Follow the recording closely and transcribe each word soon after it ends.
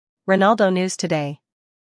Ronaldo News Today.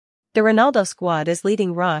 The Ronaldo squad is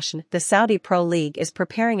leading Roshn. The Saudi Pro League is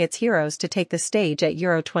preparing its heroes to take the stage at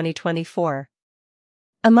Euro 2024.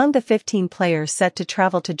 Among the 15 players set to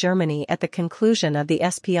travel to Germany at the conclusion of the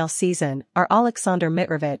SPL season are Aleksandar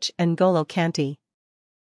Mitrovic and N'Golo Kanté.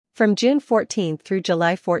 From June 14 through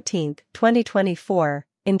July 14, 2024,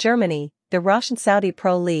 in Germany, the Roshn Saudi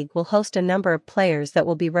Pro League will host a number of players that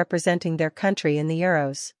will be representing their country in the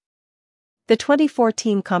Euros. The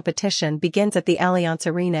 24-team competition begins at the Allianz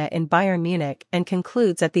Arena in Bayern Munich and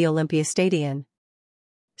concludes at the Olympiastadion.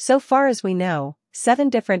 So far as we know, 7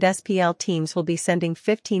 different SPL teams will be sending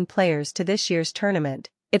 15 players to this year's tournament,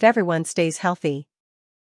 if everyone stays healthy.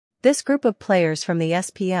 This group of players from the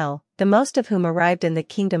SPL, the most of whom arrived in the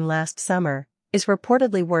kingdom last summer, is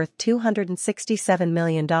reportedly worth $267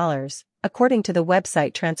 million, according to the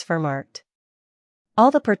website Transfermarkt. All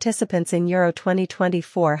the participants in Euro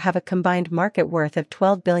 2024 have a combined market worth of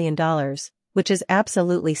 $12 billion, which is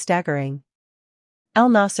absolutely staggering. Al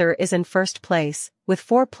Nassr is in first place, with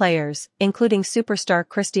 4 players, including superstar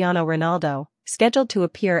Cristiano Ronaldo, scheduled to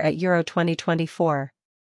appear at Euro 2024.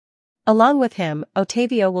 Along with him,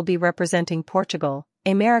 Otavio will be representing Portugal,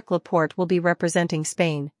 Aymeric Laporte will be representing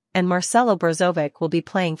Spain, and Marcelo Brozovic will be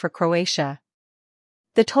playing for Croatia.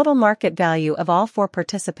 The total market value of all 4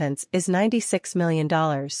 participants is $96 million.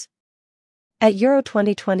 At Euro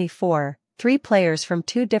 2024, 3 players from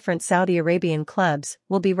 2 different Saudi Arabian clubs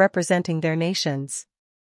will be representing their nations.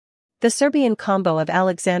 The Serbian combo of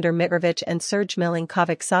Aleksandar Mitrovic and Serge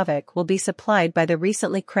Milinkovic-Savic will be supplied by the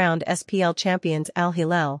recently crowned SPL champions Al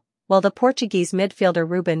Hilal, while the Portuguese midfielder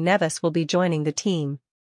Ruben Neves will be joining the team.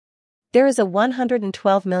 There is a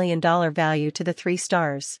 $112 million value to the 3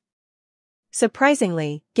 stars.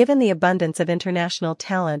 Surprisingly, given the abundance of international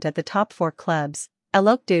talent at the top 4 clubs, Al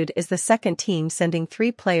Oktayb is the second team sending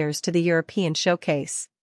 3 players to the European showcase.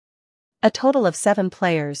 A total of 7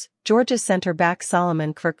 players, Georgia's centre-back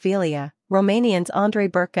Solomon Kvirkvilia, Romanians Andrei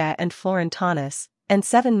Burca and Florin Tanis, and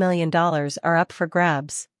 $7 million are up for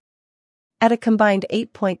grabs. At a combined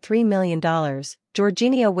 $8.3 million,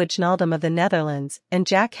 Georginio Wijnaldum of the Netherlands and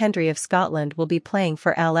Jack Hendry of Scotland will be playing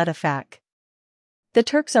for Al Ettifaq. The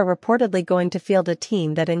Turks are reportedly going to field a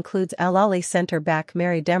team that includes Al Ahly centre-back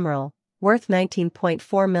Mary Demiral, worth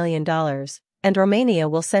 $19.4 million, and Romania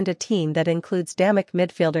will send a team that includes Damic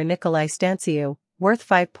midfielder Nicolae Stanciu, worth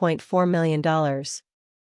 $5.4 million.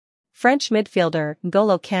 French midfielder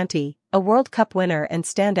N'Golo Kanté, a World Cup winner and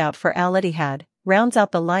standout for Al Ittihad, rounds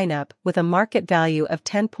out the lineup with a market value of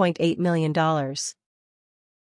 $10.8 million.